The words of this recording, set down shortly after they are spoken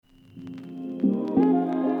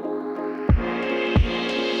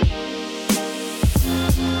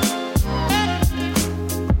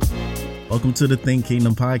Welcome to the Think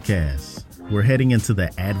Kingdom podcast. We're heading into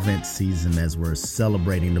the Advent season as we're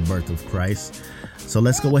celebrating the birth of Christ. So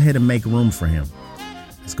let's go ahead and make room for him.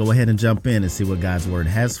 Let's go ahead and jump in and see what God's word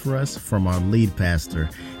has for us from our lead pastor,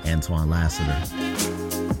 Antoine Lassiter.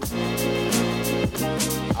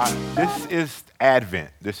 This is Advent.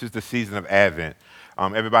 This is the season of Advent.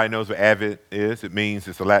 Everybody knows what Advent is.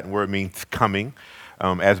 It's a Latin word, means coming.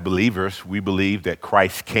 As believers, we believe that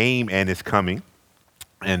Christ came and is coming.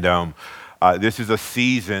 And this is a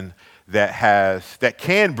season that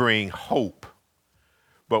can bring hope.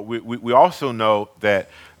 But we also know that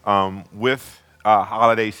with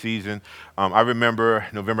holiday season, I remember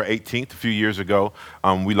November 18th, a few years ago,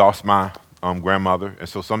 we lost my grandmother. And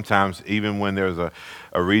so sometimes, even when there's a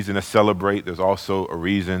reason to celebrate, there's also a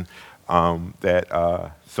reason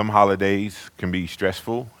that some holidays can be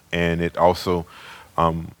stressful, and it also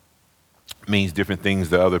means different things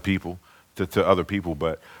to other people.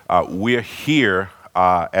 But we're here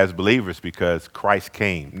as believers because Christ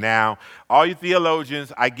came. Now, all you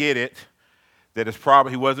theologians, I get it, that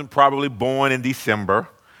he wasn't probably born in December,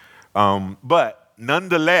 but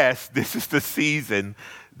nonetheless, this is the season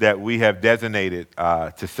that we have designated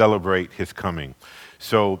to celebrate his coming.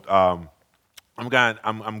 So I'm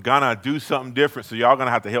gonna do something different. So y'all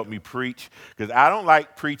gonna have to help me preach because I don't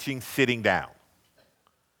like preaching sitting down.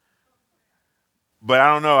 But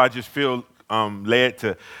I don't know. I just feel led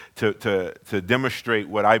to demonstrate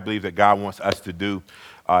what I believe that God wants us to do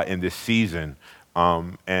in this season.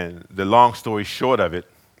 And the long story short of it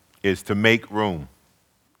is to make room.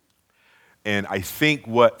 And I think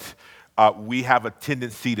what we have a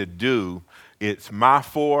tendency to do, it's my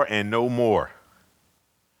for and no more.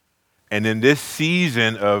 And in this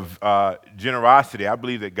season of generosity, I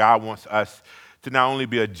believe that God wants us to not only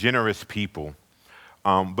be a generous people,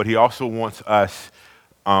 but he also wants us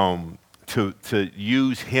to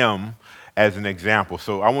use him as an example.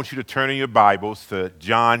 So I want you to turn in your Bibles to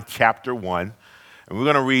John chapter 1, and we're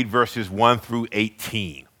going to read verses 1 through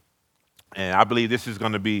 18. And I believe this is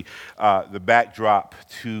going to be the backdrop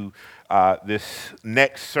to this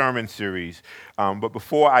next sermon series. But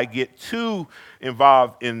before I get too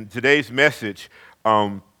involved in today's message,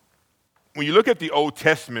 when you look at the Old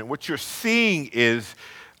Testament, what you're seeing is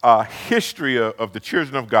history of the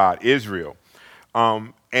children of God, Israel.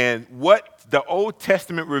 And what the Old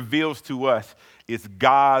Testament reveals to us is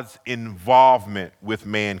God's involvement with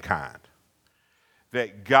mankind.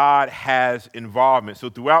 That God has involvement. So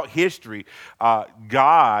throughout history,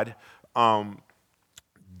 God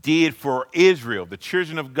did for Israel, the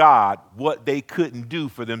children of God, what they couldn't do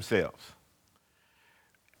for themselves.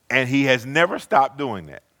 And he has never stopped doing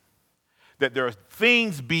that. That there are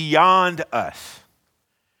things beyond us,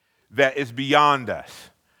 that is beyond us,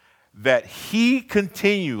 that he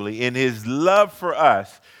continually, in his love for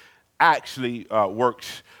us, actually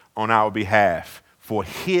works on our behalf for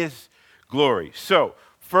his glory. So,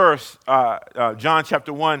 first, John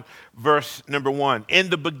chapter 1, verse number 1. In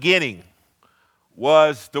the beginning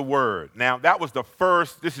was the Word. Now, that was the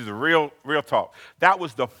first, this is a real talk. That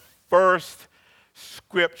was the first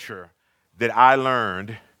scripture that I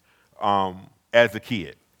learned as a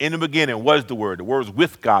kid. In the beginning was the Word. The Word was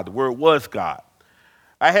with God. The Word was God.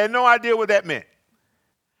 I had no idea what that meant,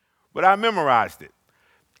 but I memorized it.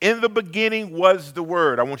 In the beginning was the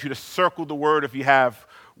Word. I want you to circle the word if you have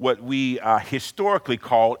what we historically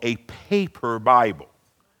call a paper Bible.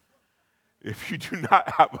 If you do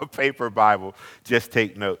not have a paper Bible, just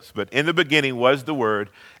take notes. But in the beginning was the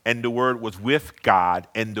Word, and the Word was with God,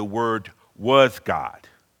 and the Word was God.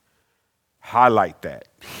 Highlight that.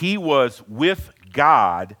 He was with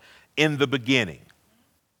God in the beginning.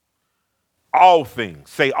 All things,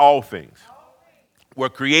 say all things, were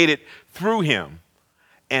created through him,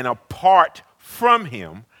 and apart from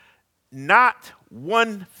him, not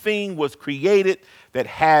one thing was created that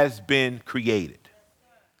has been created.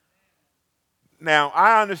 Now,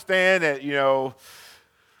 I understand that,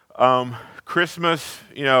 Christmas,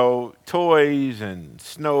 toys and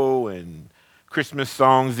snow and Christmas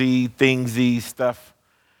songsy, thingsy stuff,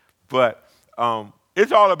 but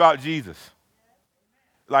it's all about Jesus,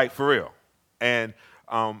 like for real. And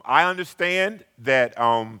I understand that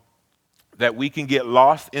that we can get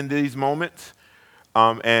lost in these moments,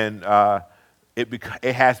 and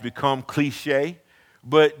it has become cliche.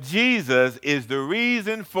 But Jesus is the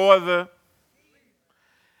reason for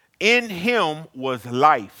in him was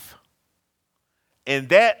life, and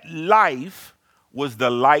that life was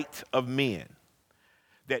the light of men.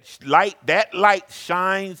 That light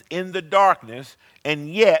shines in the darkness,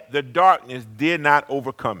 and yet the darkness did not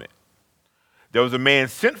overcome it. There was a man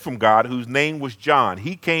sent from God whose name was John.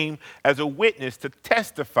 He came as a witness to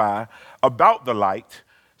testify about the light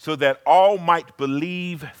so that all might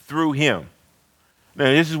believe through him. Now,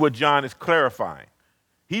 this is what John is clarifying.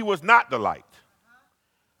 He was not the light,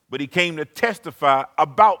 but he came to testify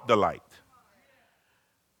about the light.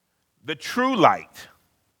 The true light.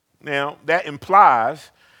 Now, that implies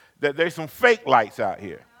that there's some fake lights out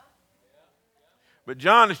here. But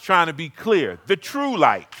John is trying to be clear. The true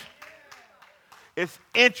light. It's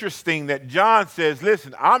interesting that John says,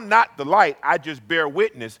 listen, I'm not the light. I just bear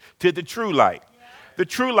witness to the true light. The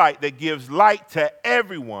true light that gives light to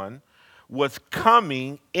everyone was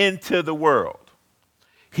coming into the world.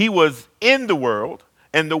 He was in the world,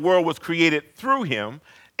 and the world was created through him,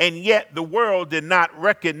 and yet the world did not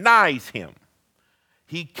recognize him.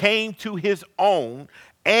 He came to his own,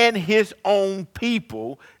 and his own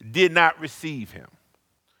people did not receive him.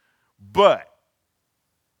 But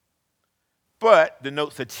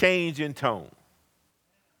denotes a change in tone.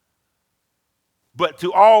 But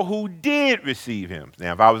to all who did receive him.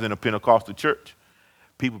 Now, if I was in a Pentecostal church,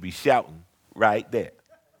 people be shouting right there.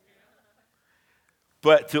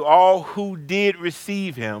 But to all who did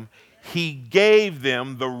receive him, he gave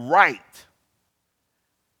them the right,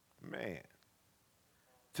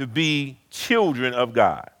 to be children of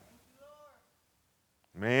God.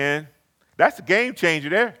 Man, that's a game changer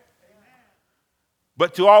there.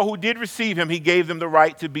 But to all who did receive him, he gave them the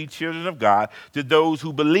right to be children of God, to those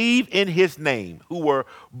who believe in his name, who were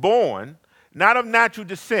born not of natural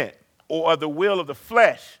descent or of the will of the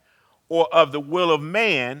flesh or of the will of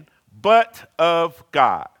man, but of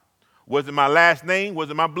God. Was it my last name? Was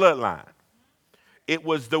it my bloodline? It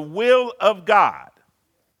was the will of God.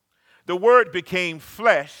 The word became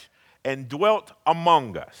flesh and dwelt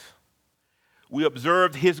among us. We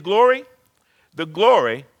observed his glory. The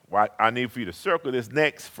glory, I need for you to circle this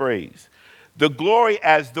next phrase. The glory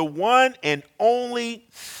as the one and only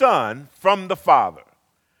Son from the Father,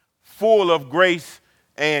 full of grace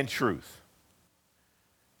and truth.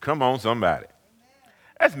 Come on, somebody.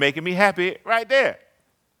 That's making me happy right there.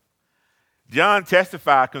 John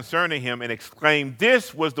testified concerning him and exclaimed,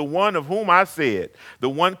 this was the one of whom I said, the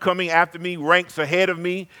one coming after me ranks ahead of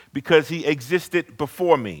me because he existed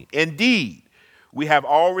before me. Indeed, we have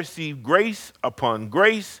all received grace upon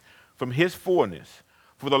grace from his fullness.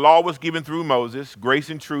 For the law was given through Moses, grace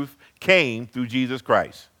and truth came through Jesus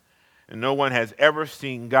Christ. And no one has ever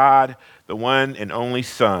seen God, the one and only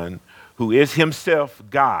Son, who is himself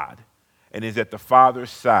God and is at the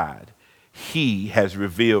Father's side. He has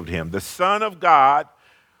revealed him. The Son of God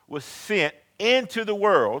was sent into the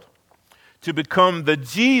world to become the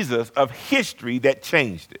Jesus of history that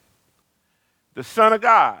changed it. The Son of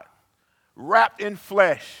God, wrapped in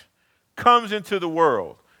flesh, comes into the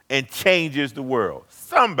world and changes the world.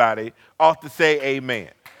 Somebody ought to say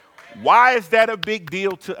amen. Why is that a big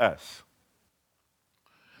deal to us?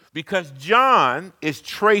 Because John is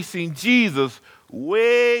tracing Jesus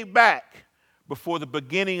way back before the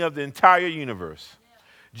beginning of the entire universe.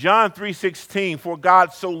 John 3:16, for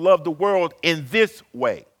God so loved the world in this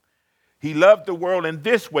way. He loved the world in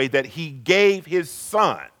this way that he gave his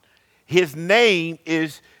Son. His name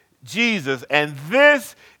is Jesus, and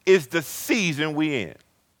this is the season we're in.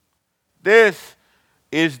 This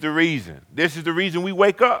is the reason. This is the reason we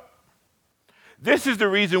wake up. This is the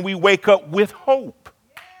reason we wake up with hope.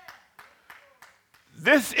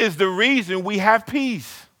 This is the reason we have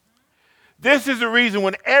peace. This is the reason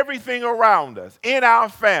when everything around us, in our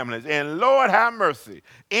families, and Lord have mercy,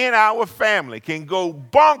 in our family can go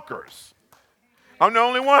bonkers. I'm the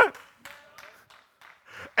only one.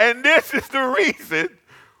 And this is the reason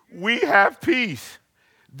we have peace.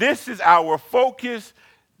 This is our focus.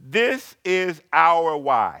 This is our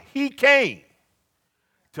why. He came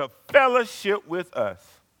to fellowship with us.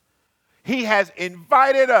 He has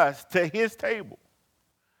invited us to his table.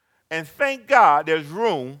 And thank God there's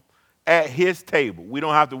room at his table. We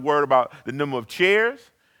don't have to worry about the number of chairs.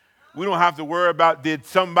 We don't have to worry about did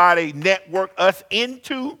somebody network us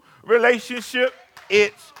into relationship.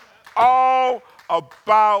 It's all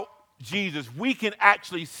about Jesus. We can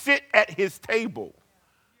actually sit at his table.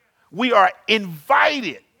 We are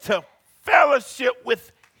invited to fellowship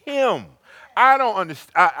with him. I don't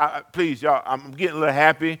understand. Please, y'all, I'm getting a little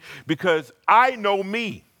happy because I know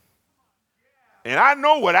me. And I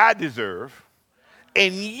know what I deserve.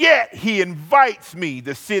 And yet he invites me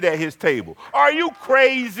to sit at his table. Are you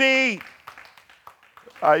crazy?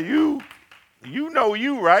 Are you? You know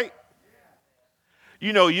you, right?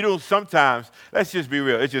 You know, you don't sometimes, let's just be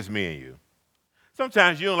real, it's just me and you.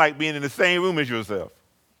 Sometimes you don't like being in the same room as yourself.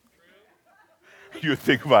 You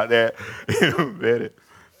think about that in a minute.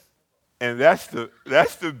 And that's the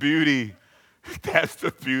beauty, that's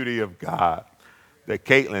the beauty of God. That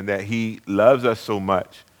Caitlin, that he loves us so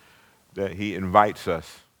much that he invites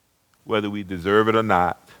us, whether we deserve it or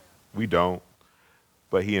not. We don't,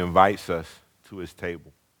 but he invites us to his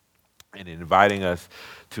table. And in inviting us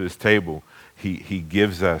to his table, he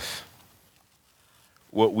gives us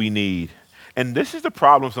what we need. And this is the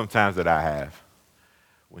problem sometimes that I have.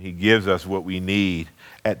 When he gives us what we need,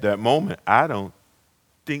 at that moment, I don't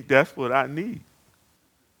think that's what I need.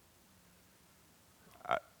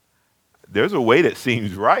 There's a way that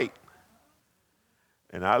seems right.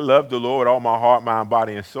 And I love the Lord all my heart, mind,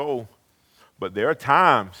 body, and soul. But there are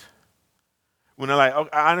times when they're like, oh,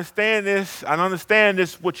 I understand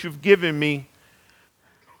this, what you've given me.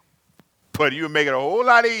 But you would make it a whole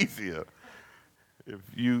lot easier if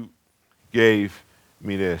you gave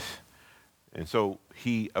me this. And so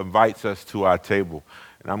he invites us to our table.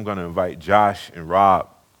 And I'm going to invite Josh and Rob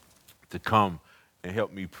to come and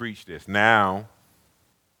help me preach this. Now,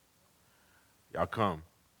 y'all come.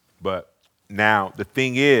 But now, the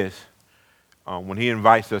thing is, when he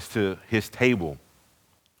invites us to his table,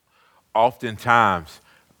 oftentimes,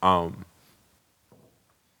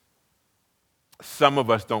 some of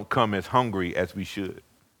us don't come as hungry as we should.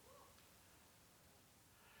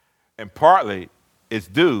 And partly it's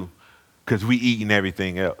due because we eating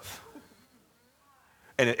everything else.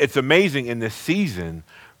 And it's amazing in this season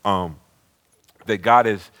that God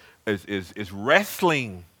is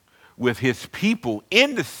wrestling with his people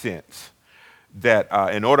in the sense that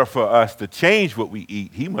in order for us to change what we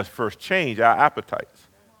eat, he must first change our appetites.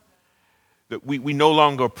 That we no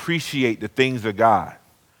longer appreciate the things of God.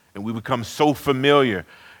 And we become so familiar,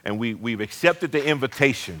 and we've accepted the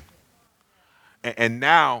invitation. And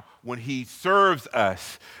now, when he serves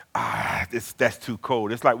us, that's too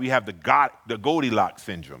cold. It's like we have the Goldilocks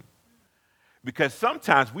syndrome. Because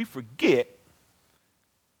sometimes we forget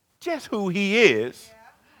just who he is,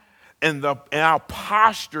 and our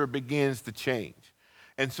posture begins to change.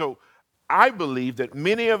 And so I believe that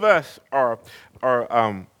many of us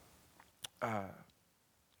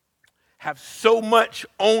have so much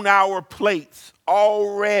on our plates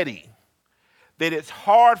already that it's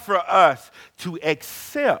hard for us to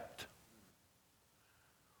accept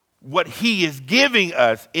what he is giving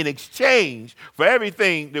us in exchange for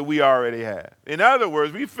everything that we already have. In other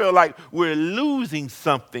words, we feel like we're losing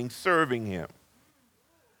something serving him.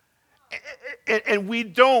 And we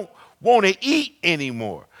don't want to eat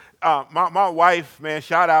anymore. My wife, man,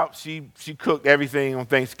 shout out, she cooked everything on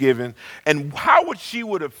Thanksgiving. And how would she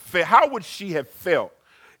have felt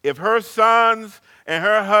if her sons and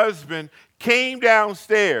her husband came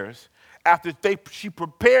downstairs after she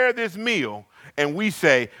prepared this meal and we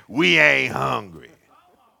say, we ain't hungry?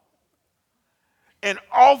 And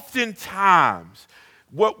oftentimes,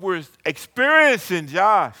 what we're experiencing,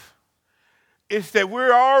 Josh, is that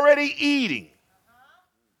we're already eating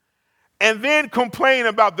and then complain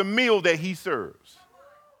about the meal that he serves.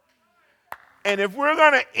 And if we're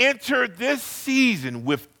going to enter this season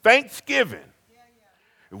with thanksgiving,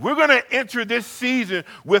 if we're going to enter this season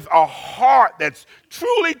with a heart that's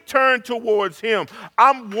truly turned towards him,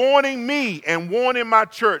 I'm warning me and warning my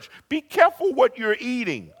church, be careful what you're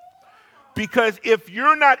eating. Because if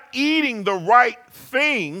you're not eating the right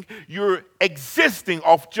thing, you're existing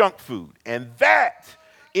off junk food. And that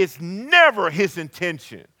is never his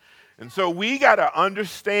intention. And so we got to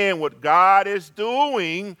understand what God is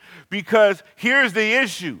doing, because here's the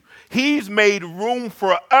issue. He's made room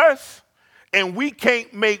for us, and we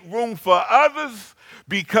can't make room for others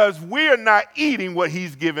because we're not eating what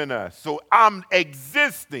he's given us. So I'm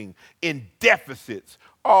existing in deficits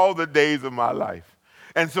all the days of my life.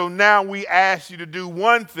 And so now we ask you to do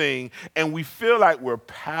one thing, and we feel like we're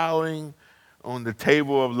piling on the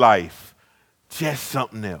table of life just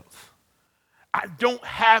something else. I don't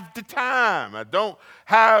have the time. I don't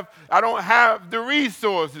have the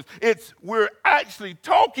resources. We're actually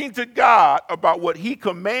talking to God about what he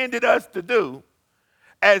commanded us to do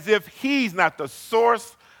as if he's not the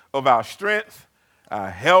source of our strength, our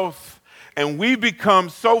health, and we become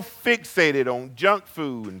so fixated on junk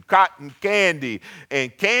food and cotton candy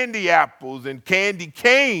and candy apples and candy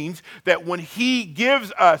canes that when he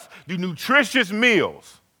gives us the nutritious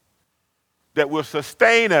meals that will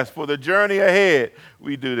sustain us for the journey ahead,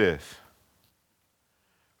 we do this.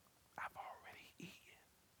 I've already eaten.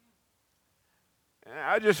 And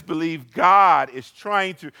I just believe God is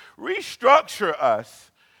trying to restructure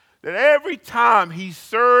us that every time he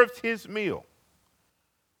serves his meal,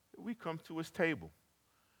 we come to his table.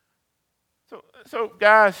 So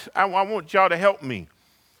guys, I want y'all to help me.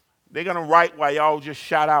 They're going to write while y'all just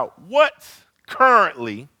shout out, what's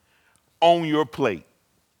currently on your plate?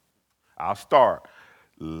 I'll start.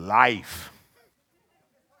 Life.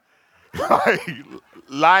 Like,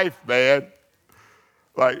 life, man.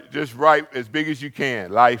 Like, just write as big as you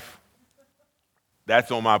can. Life.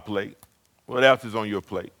 That's on my plate. What else is on your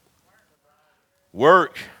plate?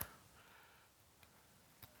 Work.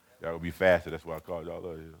 That would be faster. That's why I called y'all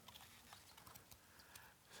earlier.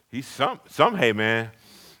 Hey, man,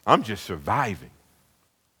 I'm just surviving.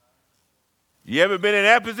 You ever been in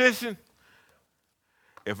that position?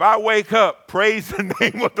 If I wake up, praise the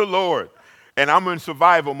name of the Lord, and I'm in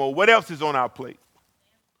survival mode, what else is on our plate?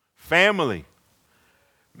 Family.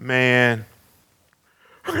 Man.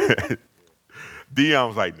 Dion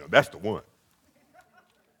was like, no, that's the one.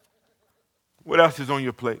 What else is on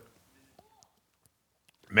your plate?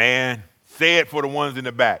 Man, say it for the ones in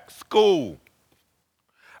the back. School.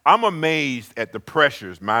 I'm amazed at the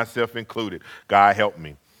pressures, myself included. God help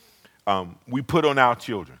me. We put on our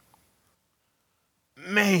children.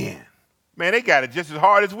 Man, they got it just as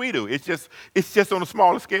hard as we do. It's just on a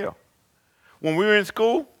smaller scale. When we were in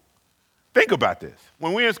school, think about this.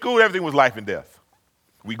 When we were in school, everything was life and death.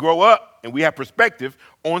 We grow up and we have perspective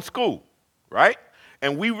on school, right?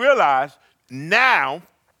 And we realize now,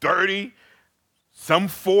 30, some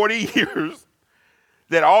 40 years,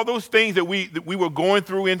 that all those things that we were going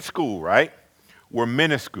through in school, right, were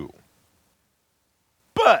minuscule.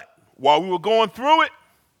 But while we were going through it,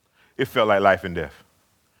 it felt like life and death.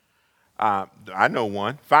 I know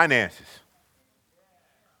one, finances.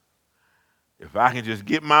 If I can just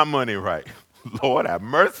get my money right, Lord have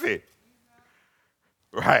mercy.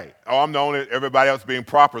 Right. Oh, I'm the only, everybody else being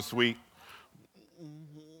proper, sweet.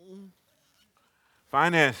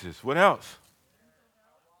 Finances. What else?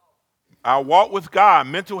 Our walk with God,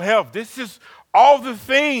 mental health. This is all the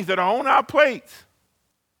things that are on our plates.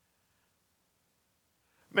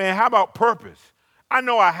 Man, how about purpose? I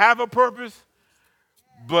know I have a purpose,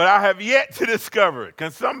 but I have yet to discover it.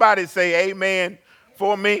 Can somebody say amen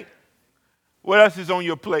for me? What else is on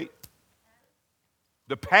your plate?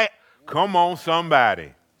 Come on,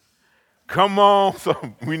 somebody. Come on.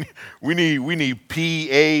 We need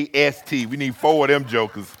PAST. We need 4 of them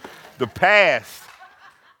jokers. The past.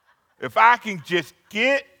 If I can just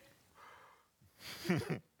get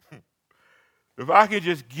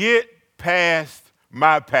past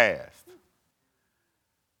my past.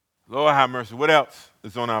 Lord have mercy. What else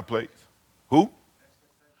is on our plates? Who?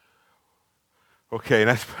 Okay,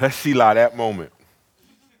 let's see that moment.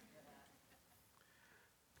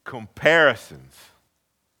 Comparisons.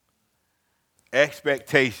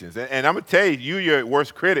 Expectations. And I'm going to tell you, you're your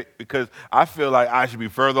worst critic because I feel like I should be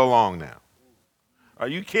further along now. Are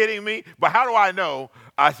you kidding me? But how do I know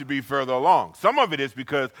I should be further along? Some of it is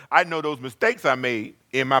because I know those mistakes I made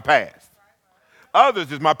in my past.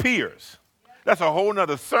 Others is my peers. That's a whole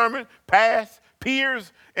nother sermon. Past,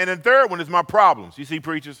 peers, and the third one is my problems. You see,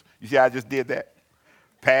 preachers? You see I just did that?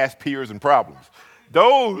 Past, peers, and problems.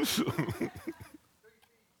 Those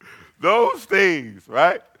things,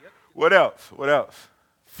 right? Yep. What else?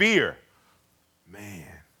 Fear. Man.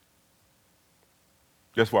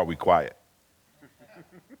 That's why we quiet.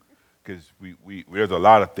 Because there's a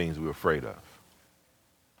lot of things we're afraid of.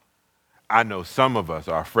 I know some of us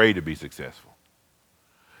are afraid to be successful.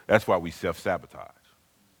 That's why we self-sabotage.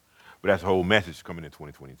 But that's the whole message coming in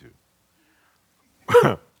 2022.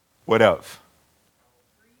 What else?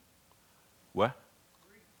 What?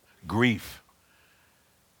 Grief.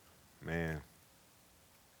 Man.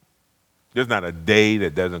 There's not a day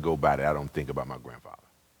that doesn't go by that I don't think about my grandfather.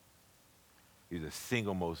 He's the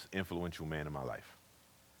single most influential man in my life.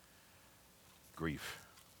 Grief.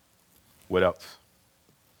 What else?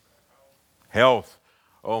 Health.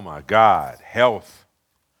 Oh my God. Health.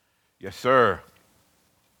 Yes, sir.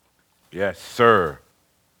 Yes, sir.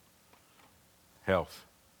 Health.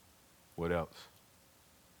 What else?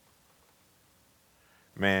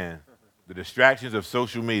 Man, the distractions of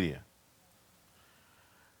social media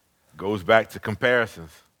goes back to comparisons.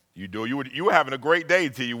 You were having a great day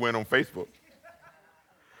until you went on Facebook.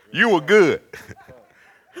 You were good.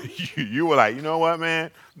 You were like, you know what, man?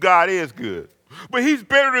 God is good. But he's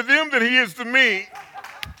better to them than he is to me.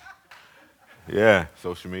 Yeah,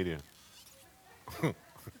 social media.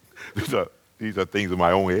 These are things in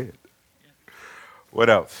my own head. What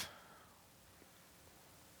else?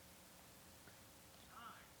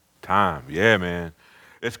 Time. Yeah, man.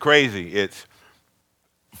 It's crazy. It's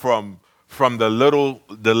from the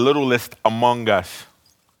littlest among us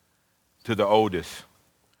to the oldest.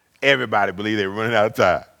 Everybody believe they're running out of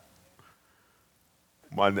time.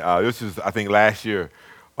 This is, I think, last year.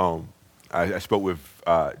 I spoke with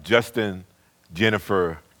Justin,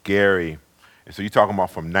 Jennifer, Gary, So you're talking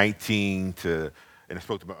about from 19 to, and it's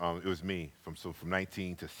supposed to be, it was me, from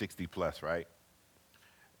 19 to 60 plus, right?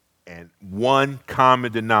 And one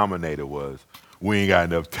common denominator was, we ain't got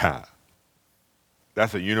enough time.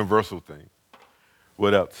 That's a universal thing.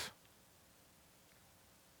 What else?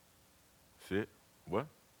 That's it? What?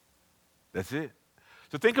 That's it.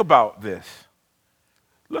 So think about this.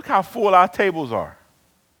 Look how full our tables are.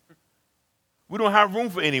 We don't have room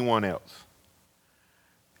for anyone else.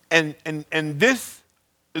 And this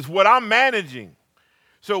is what I'm managing.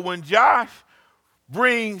 So when Josh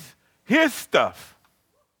brings his stuff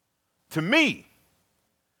to me,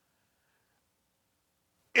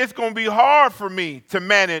 it's going to be hard for me to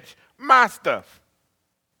manage my stuff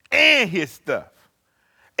and his stuff.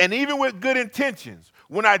 And even with good intentions,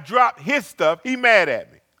 when I drop his stuff, he mad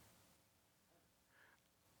at me.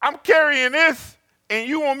 I'm carrying this, and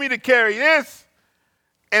you want me to carry this,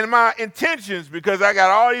 and my intentions, because I got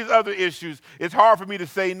all these other issues, it's hard for me to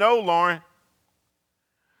say no, Lauren.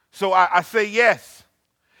 So I say yes.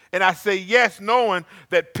 And I say yes knowing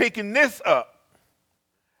that picking this up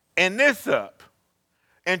and this up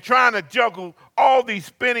and trying to juggle all these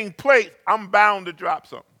spinning plates, I'm bound to drop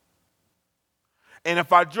something. And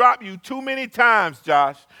if I drop you too many times,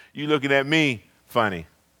 Josh, you're looking at me funny.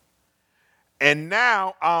 And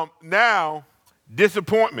now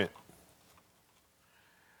disappointment.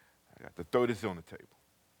 I got to throw this on the table.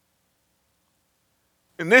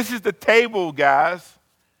 And this is the table, guys,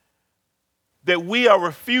 that we are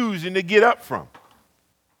refusing to get up from.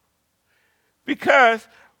 Because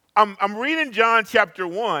I'm reading John chapter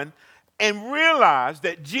 1 and realize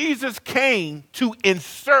that Jesus came to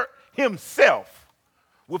insert himself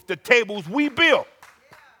with the tables we built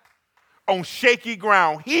on shaky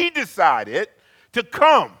ground. He decided to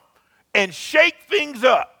come and shake things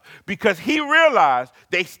up because he realized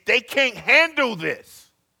they can't handle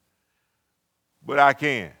this, but I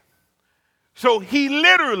can. So he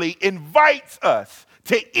literally invites us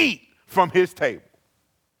to eat from his table.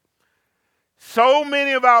 So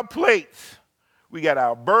many of our plates, we got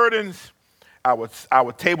our burdens,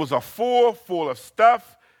 our tables are full of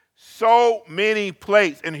stuff, so many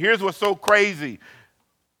plates. And here's what's so crazy.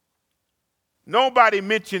 Nobody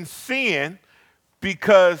mentions sin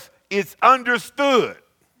because it's understood.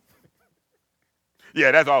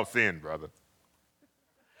 Yeah, that's all sin, brother.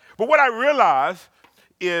 But what I realize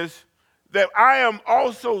is that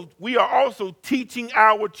we are also teaching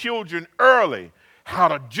our children early how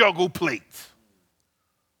to juggle plates.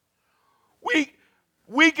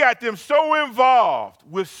 We got them so involved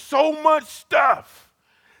with so much stuff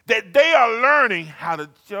that they are learning how to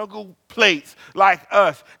juggle plates like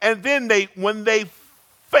us. And then when they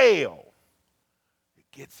fail, it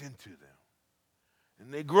gets into them.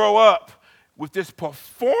 And they grow up with this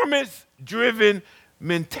performance-driven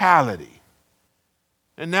mentality.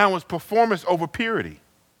 And now it's performance over purity.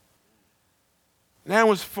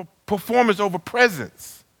 Now it's performance over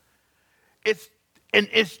presence. It's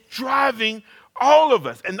driving all of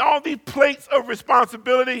us. And all these plates of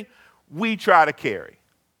responsibility we try to carry.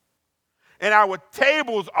 And our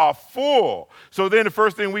tables are full. So then the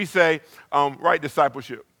first thing we say, write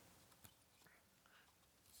discipleship.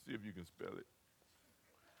 See if you can spell it.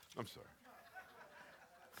 I'm sorry.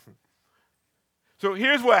 So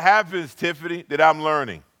here's what happens, Tiffany, that I'm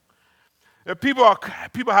learning. People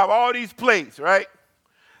have all these plates, right?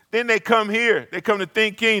 Then they come here, they come to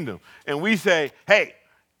Think Kingdom, and we say, hey,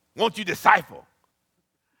 won't you disciple?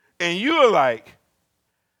 And you're like,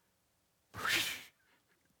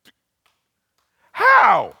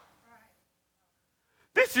 how?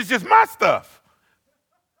 This is just my stuff.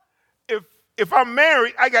 If I'm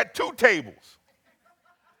married, I got 2 tables.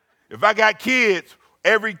 If I got kids,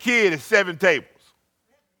 every kid is 7 tables.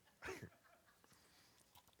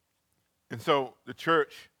 And so the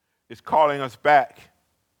church is calling us back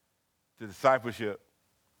to discipleship.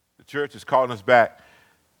 The church is calling us back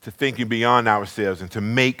to thinking beyond ourselves and to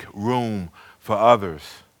make room for others.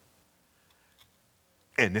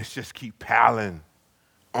 And let's just keep piling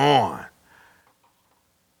on.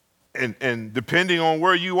 And depending on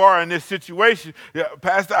where you are in this situation, yeah,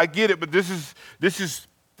 Pastor, I get it, but this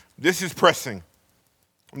is pressing.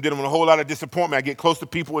 I'm dealing with a whole lot of disappointment. I get close to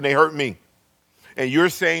people and they hurt me. And you're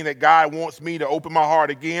saying that God wants me to open my heart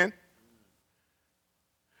again?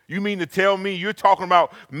 You mean to tell me you're talking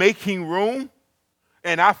about making room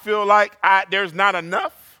and I feel like there's not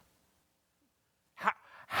enough?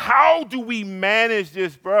 How do we manage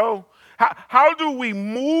this, bro? How do we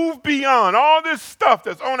move beyond all this stuff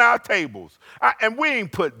that's on our tables? And we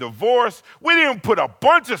ain't put divorce. We didn't put a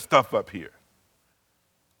bunch of stuff up here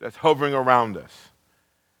that's hovering around us.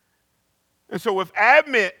 And so if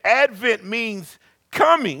Advent means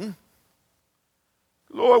coming,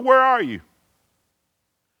 Lord, where are you?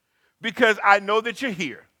 Because I know that you're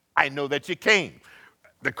here. I know that you came.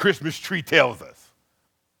 The Christmas tree tells us.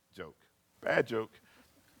 Joke. Bad joke,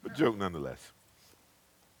 but joke nonetheless.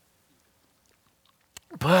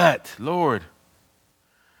 But, Lord,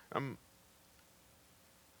 I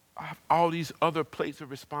have all these other places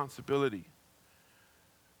of responsibility.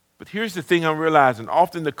 But here's the thing I'm realizing.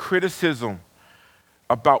 Often the criticism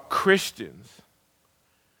about Christians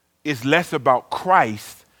is less about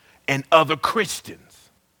Christ and other Christians.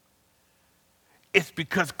 It's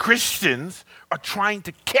because Christians are trying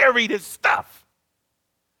to carry this stuff.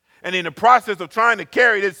 And in the process of trying to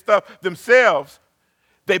carry this stuff themselves,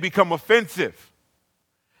 they become offensive.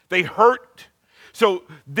 They hurt. So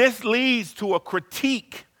this leads to a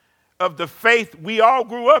critique of the faith we all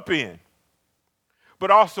grew up in,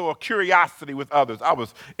 but also a curiosity with others. I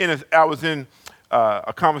was in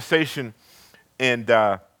a conversation, and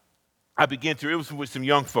I began to, it was with some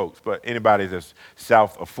young folks, but anybody that's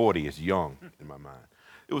south of 40 is young in my mind.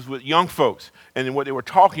 It was with young folks, and then what they were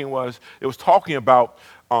talking about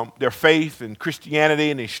their faith and Christianity,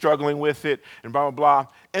 and they struggling with it, and blah, blah,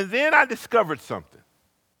 blah. And then I discovered something,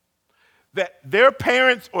 that their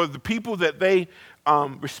parents or the people that they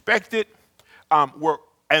respected were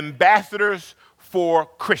ambassadors for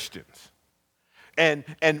Christians. And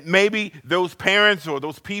maybe those parents or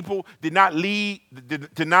those people did not live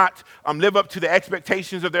up to the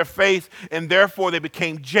expectations of their faith, and therefore they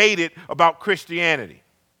became jaded about Christianity.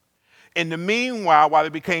 In the meanwhile, while they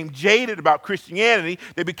became jaded about Christianity,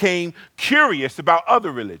 they became curious about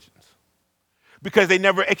other religions because they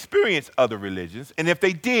never experienced other religions, and if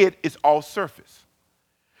they did, it's all surface.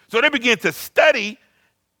 So they began to study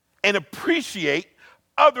and appreciate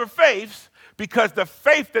other faiths because the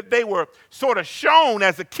faith that they were sort of shown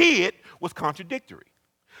as a kid was contradictory.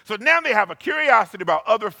 So now they have a curiosity about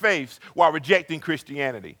other faiths while rejecting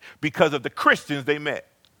Christianity because of the Christians they met.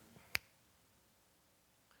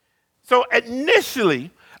 So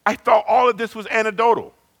initially, I thought all of this was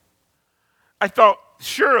anecdotal. I thought,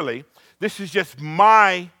 surely, this is just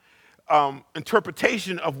my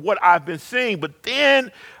interpretation of what I've been seeing. But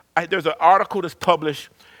then there's an article that's published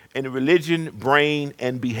in Religion, Brain,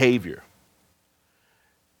 and Behavior.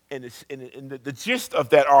 And the gist of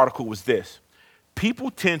that article was this.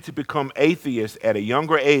 People tend to become atheists at a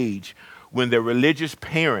younger age when their religious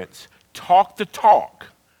parents talk the talk,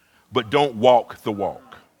 but don't walk the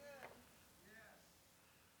walk.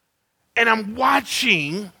 And I'm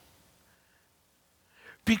watching,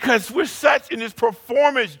 because we're such in this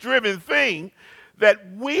performance-driven thing that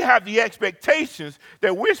we have the expectations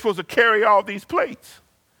that we're supposed to carry all these plates.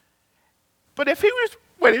 But if he was,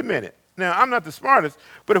 wait a minute. Now, I'm not the smartest,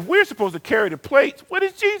 but if we're supposed to carry the plates, what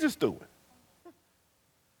is Jesus doing?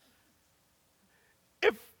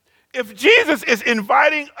 If Jesus is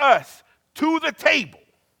inviting us to the table,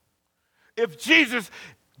 if Jesus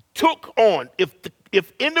took on,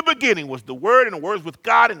 if in the beginning was the Word, and the Word was with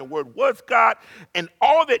God, and the Word was God, and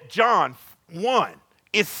all that John 1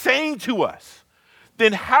 is saying to us,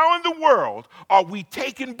 then how in the world are we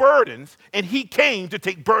taking burdens, and he came to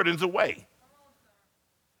take burdens away?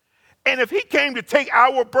 And if he came to take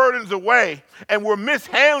our burdens away, and we're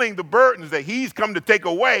mishandling the burdens that he's come to take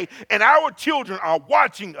away, and our children are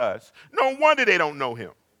watching us, no wonder they don't know him.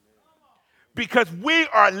 Because we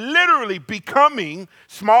are literally becoming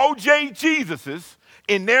small J Jesuses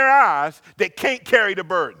in their eyes that can't carry the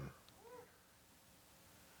burden.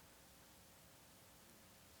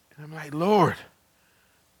 And I'm like, Lord.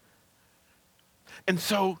 And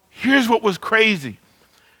so here's what was crazy.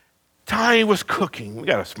 Tanya was cooking. We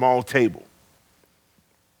got a small table.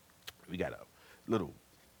 We got a little,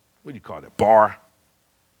 what do you call it, bar.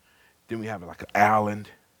 Then we have like an island.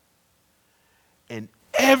 And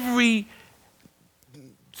every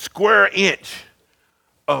square inch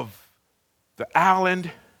of the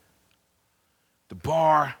island, the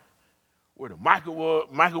bar, where the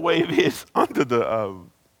microwave is under the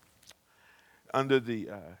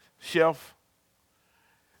shelf,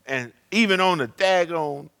 and even on the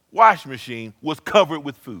daggone wash machine was covered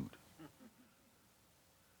with food.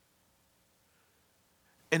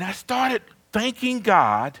 And I started thanking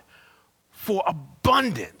God for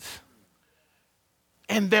abundance.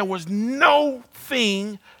 And there was no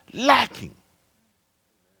thing lacking.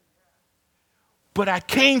 But I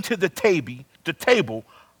came to the table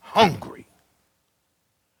hungry.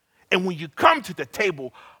 And when you come to the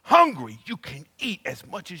table hungry, you can eat as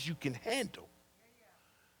much as you can handle.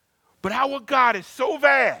 But our God is so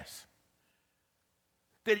vast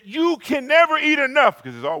that you can never eat enough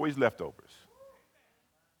because there's always leftovers.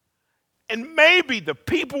 And maybe the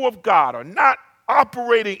people of God are not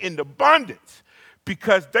operating in abundance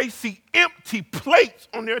because they see empty plates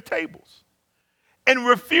on their tables and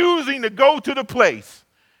refusing to go to the place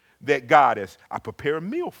that God has, I prepare a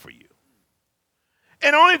meal for you.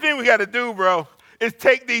 And the only thing we got to do, bro, is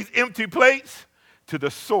take these empty plates to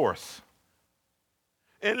the source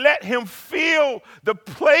and let him fill the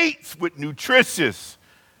plates with nutritious.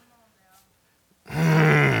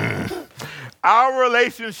 Our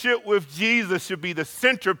relationship with Jesus should be the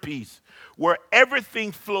centerpiece where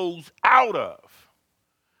everything flows out of.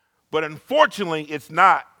 But unfortunately, it's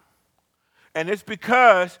not. And it's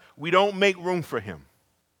because we don't make room for him.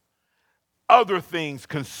 Other things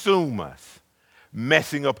consume us,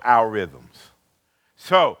 messing up our rhythms.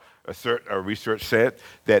 So, a research said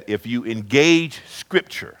that if you engage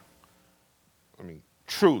Scripture,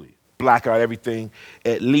 truly, black out everything,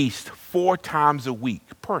 at least 4 times a week,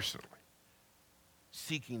 personally,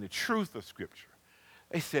 seeking the truth of Scripture,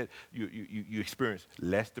 they said you experience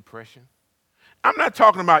less depression. I'm not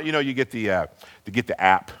talking about, you get the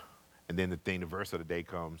app, and then the verse of the day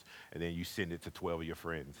comes, and then you send it to 12 of your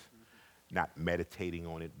friends, not meditating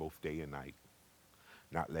on it both day and night,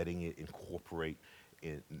 not letting it incorporate,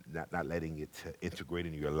 not letting it integrate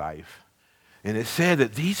into your life. And it said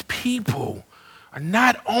that these people are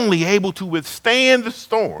not only able to withstand the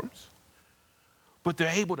storms, but they're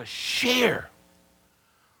able to share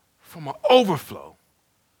from an overflow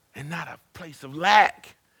and not a place of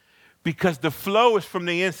lack, because the flow is from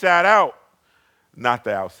the inside out, not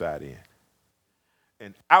the outside in.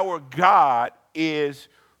 And our God is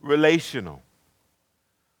relational.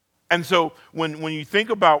 And so when you think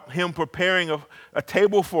about him preparing a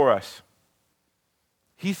table for us,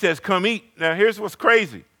 he says, come eat. Now, here's what's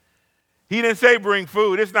crazy. He didn't say bring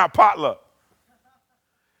food. It's not potluck.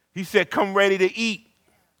 He said, come ready to eat.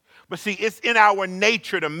 But see, it's in our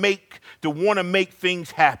nature to want to make things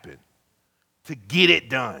happen, to get it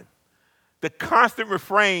done. The constant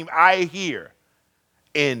refrain I hear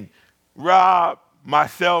in Rob,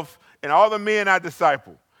 myself, and all the men I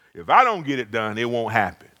disciple, if I don't get it done, it won't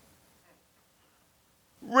happen.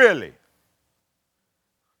 Really?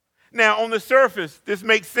 Now, on the surface, this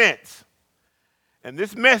makes sense. And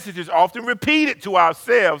this message is often repeated to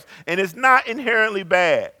ourselves, and it's not inherently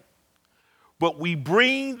bad. But we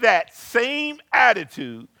bring that same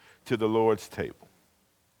attitude to the Lord's table.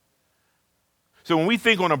 So when we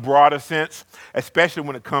think on a broader sense, especially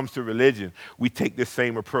when it comes to religion, we take this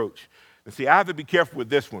same approach. And see, I have to be careful with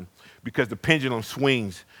this one because the pendulum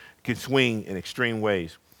can swing in extreme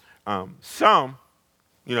ways. Some,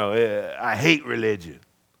 I hate religion.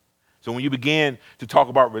 So when you begin to talk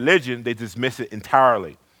about religion, they dismiss it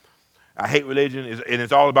entirely. I hate religion, and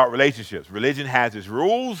it's all about relationships. Religion has its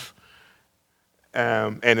rules,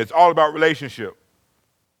 and it's all about relationship.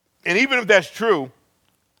 And even if that's true,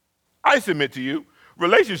 I submit to you,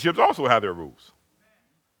 relationships also have their rules.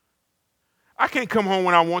 I can't come home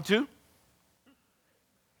when I want to.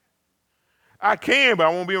 I can, but I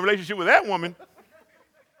won't be in a relationship with that woman.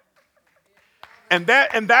 And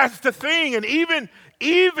that's the thing. And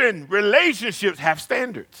even relationships have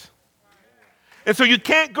standards. And so you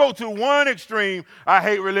can't go to one extreme, I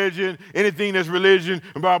hate religion, anything that's religion,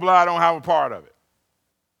 and blah, blah, I don't have a part of it.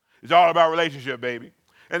 It's all about relationship, baby.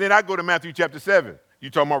 And then I go to Matthew chapter 7. You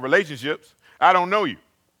talking about relationships? I don't know you.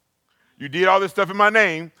 You did all this stuff in my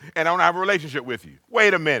name, and I don't have a relationship with you.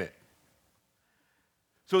 Wait a minute.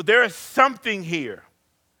 So there is something here.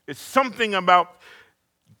 It's something about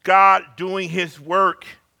God doing his work.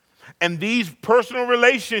 And these personal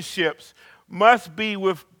relationships must be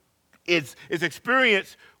with its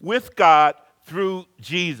experience with God through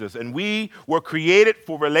Jesus. And we were created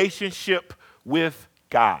for relationship with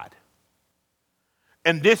God.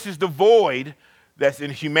 And this is the void that's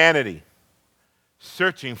in humanity,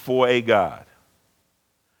 searching for a God.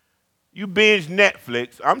 You binge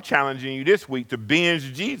Netflix. I'm challenging you this week to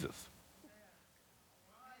binge Jesus.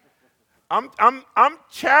 I'm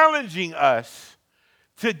challenging us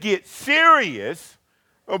to get serious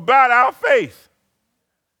about our faith.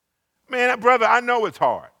 Man, brother, I know it's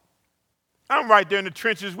hard. I'm right there in the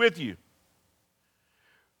trenches with you.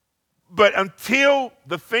 But until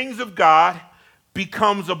the things of God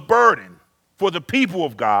becomes a burden for the people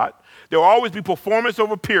of God, there will always be performance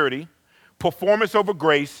over purity, performance over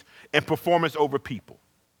grace, and performance over people.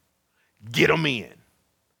 Get them in.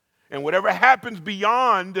 And whatever happens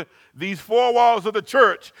beyond these 4 walls of the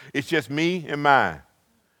church, it's just me and mine.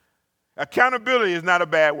 Accountability is not a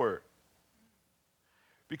bad word.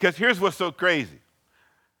 Because here's what's so crazy.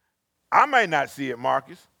 I might not see it,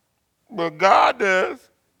 Marcus, but God does.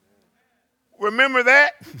 Remember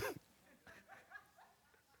that?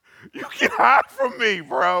 You can hide from me,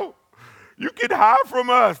 bro. You can hide from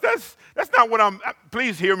us. That's not what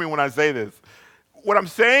please hear me when I say this. What I'm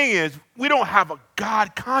saying is we don't have a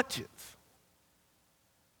God conscience.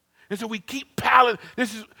 And so we keep piling.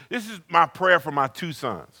 This is my prayer for my two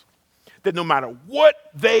sons, that no matter what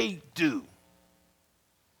they do,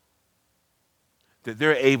 that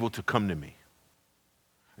they're able to come to me.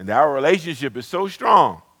 And that our relationship is so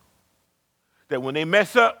strong that when they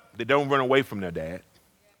mess up, they don't run away from their dad.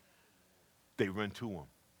 They run to him.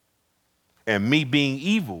 And me being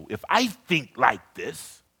evil, if I think like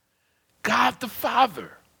this, God the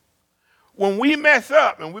Father, when we mess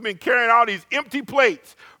up and we've been carrying all these empty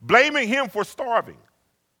plates, blaming him for starving,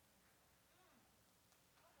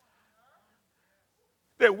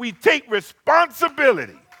 that we take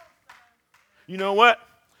responsibility. You know what?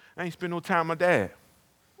 I ain't spend no time with my dad.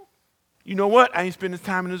 You know what? I ain't spend this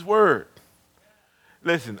time in his word.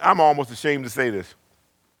 Listen, I'm almost ashamed to say this.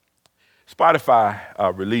 Spotify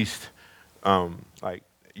released like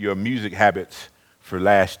your music habits for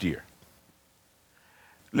last year.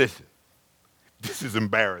 Listen, this is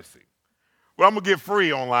embarrassing. Well, I'm going to get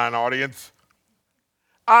free, online audience.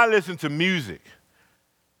 I listened to music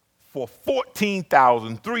for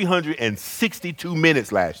 14,362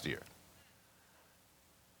 minutes last year.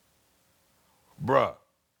 Bruh,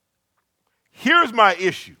 here's my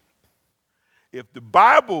issue. If the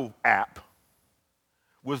Bible app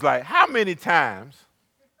was like, how many times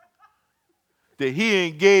did he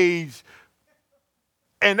engage?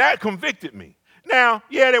 And that convicted me. Now,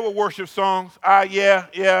 yeah, there were worship songs. Yeah,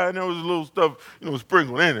 and there was a little stuff,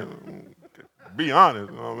 sprinkled in it. Be honest,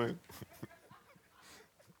 you know what I mean?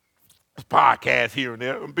 There's podcasts here and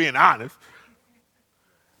there, I'm being honest.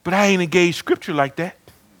 But I ain't engaged scripture like that.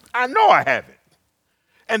 I know I haven't.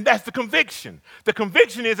 And that's the conviction. The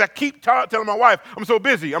conviction is I keep telling my wife, I'm so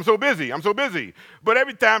busy. But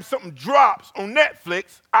every time something drops on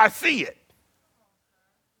Netflix, I see it.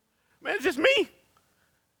 Man, it's just me.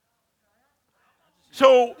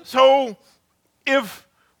 So if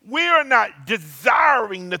we are not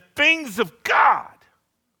desiring the things of God,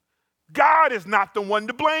 God is not the one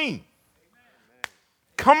to blame.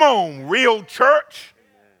 Come on, real church.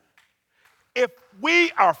 If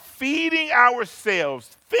we are feeding ourselves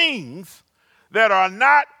things that are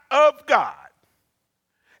not of God,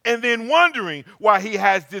 and then wondering why he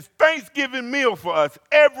has this Thanksgiving meal for us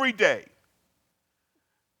every day,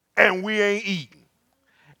 and we ain't eating.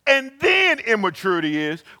 And then immaturity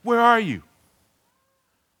is, where are you?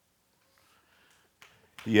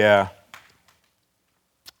 Yeah.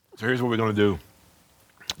 So here's what we're going to do.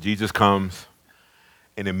 Jesus comes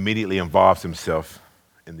and immediately involves himself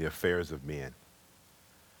in the affairs of men.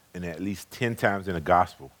 And at least 10 times in the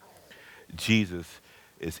gospel, Jesus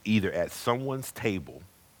is either at someone's table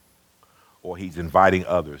or he's inviting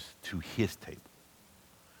others to his table.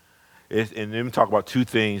 And then we talk about two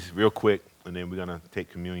things real quick, and then we're going to take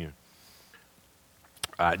communion.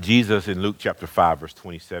 Jesus in Luke chapter 5, verse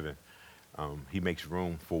 27, he makes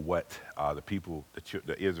room for what the people, the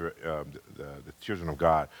children of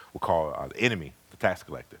God will call the enemy, the tax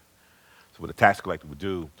collector. So what the tax collector would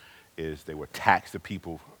do is they would tax the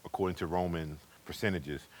people according to Roman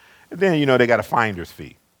percentages. And then, they got a finder's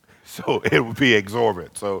fee. So it would be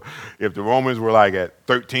exorbitant. So if the Romans were like at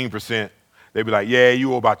 13%, they'd be like, yeah,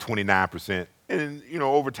 you owe about 29%. And,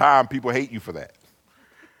 over time, people hate you for that.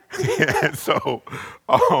 And so,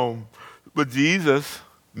 but Jesus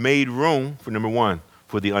made room for, number one,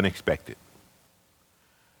 for the unexpected.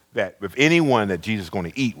 That with anyone that Jesus is going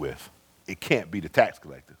to eat with, it can't be the tax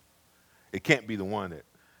collector. It can't be the one it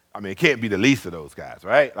can't be the least of those guys,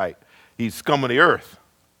 right? Like, he's scum of the earth.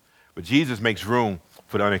 But Jesus makes room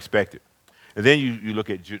for the unexpected. And then you look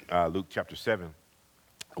at Luke chapter 7.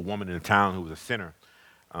 A woman in the town who was a sinner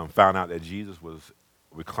found out that Jesus was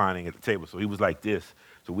reclining at the table. So he was like this.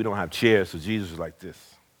 So we don't have chairs, so Jesus was like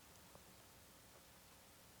this.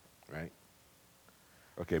 Right?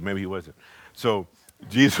 Okay, maybe he wasn't. So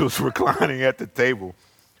Jesus was reclining at the table,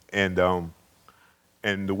 and the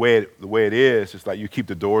way it is, it's like you keep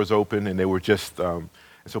the doors open, and they were just, and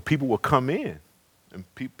so people would come in, and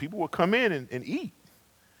people would come in and eat,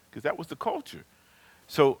 because that was the culture.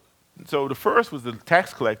 So the first was the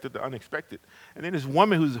tax collector, the unexpected, and then this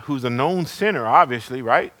woman who's a known sinner, obviously,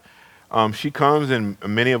 right? She comes, and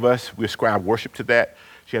many of us, we ascribe worship to that.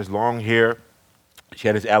 She has long hair. She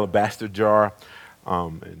had this alabaster jar,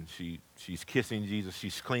 and she's kissing Jesus.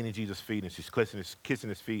 She's cleaning Jesus' feet, and she's kissing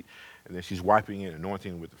his feet, and then she's wiping it,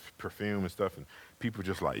 anointing with perfume and stuff, and people are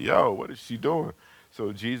just like, yo, what is she doing?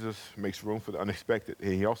 So Jesus makes room for the unexpected,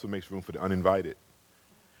 and he also makes room for the uninvited.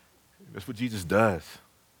 That's what Jesus does.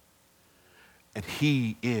 And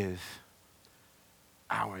he is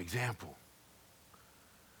our example.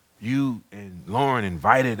 You and Lauren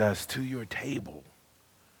invited us to your table.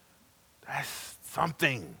 That's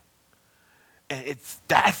something. And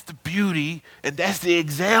that's the beauty, and that's the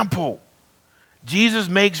example. Jesus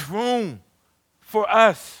makes room for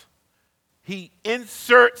us. He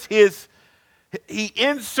inserts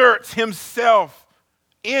himself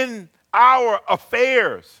in our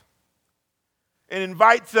affairs and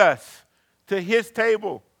invites us to his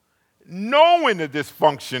table, knowing the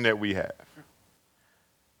dysfunction that we have.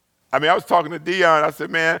 I mean, I was talking to Dion. I said,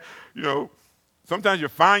 man, sometimes you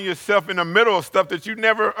find yourself in the middle of stuff that you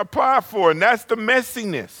never applied for, and that's the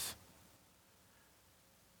messiness.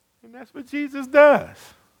 And that's what Jesus does.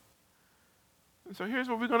 And so here's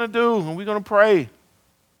what we're going to do, and we're going to pray.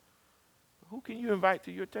 Who can you invite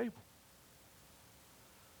to your table?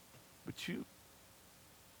 But you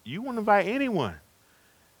won't invite anyone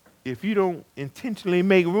if you don't intentionally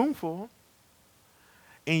make room for them.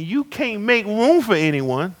 And you can't make room for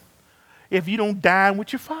anyone if you don't dine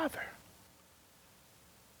with your Father.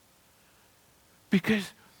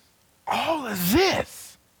 Because all of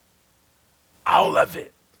this, all of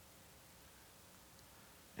it,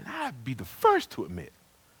 and I'd be the first to admit,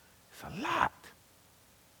 it's a lot.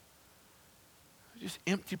 Just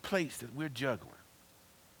empty plates that we're juggling,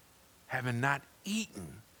 having not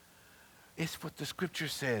eaten. It's what the scripture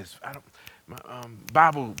says.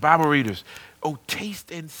 Bible readers, oh,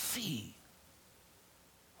 taste and see.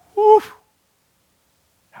 Whew,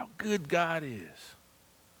 how good God is.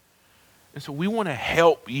 And so we want to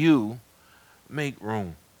help you make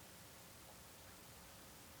room.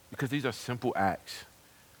 Because these are simple acts.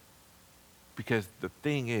 Because the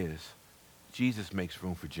thing is, Jesus makes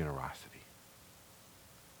room for generosity.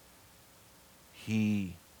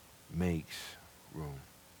 He makes room.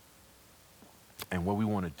 And what we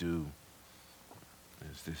want to do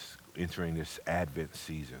is entering this Advent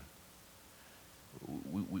season,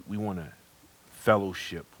 we want to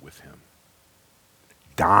fellowship with him,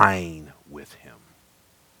 dine with him,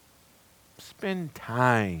 spend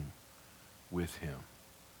time with him.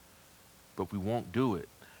 But we won't do it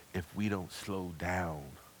if we don't slow down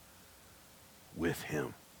with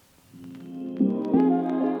him.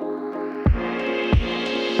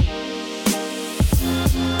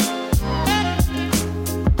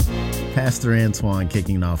 Pastor Antoine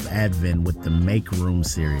kicking off Advent with the Make Room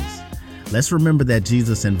series. Let's remember that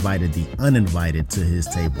Jesus invited the uninvited to his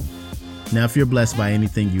table. Now, if you're blessed by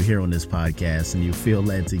anything you hear on this podcast and you feel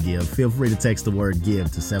led to give, feel free to text the word GIVE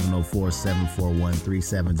to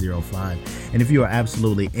 704-741-3705. And if you are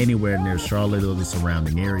absolutely anywhere near Charlotte or the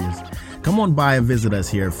surrounding areas, come on by and visit us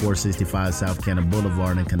here at 465 South Cannon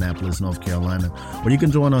Boulevard in Kannapolis, North Carolina, or you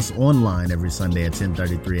can join us online every Sunday at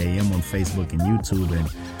 10:33 a.m. on Facebook and YouTube. And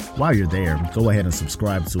while you're there, go ahead and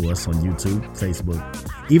subscribe to us on YouTube, Facebook,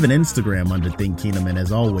 even Instagram under Think Kingdom. And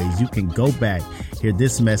as always, you can go back, hear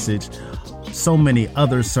this message, so many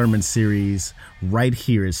other sermon series right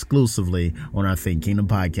here exclusively on our Think Kingdom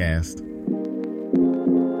podcast.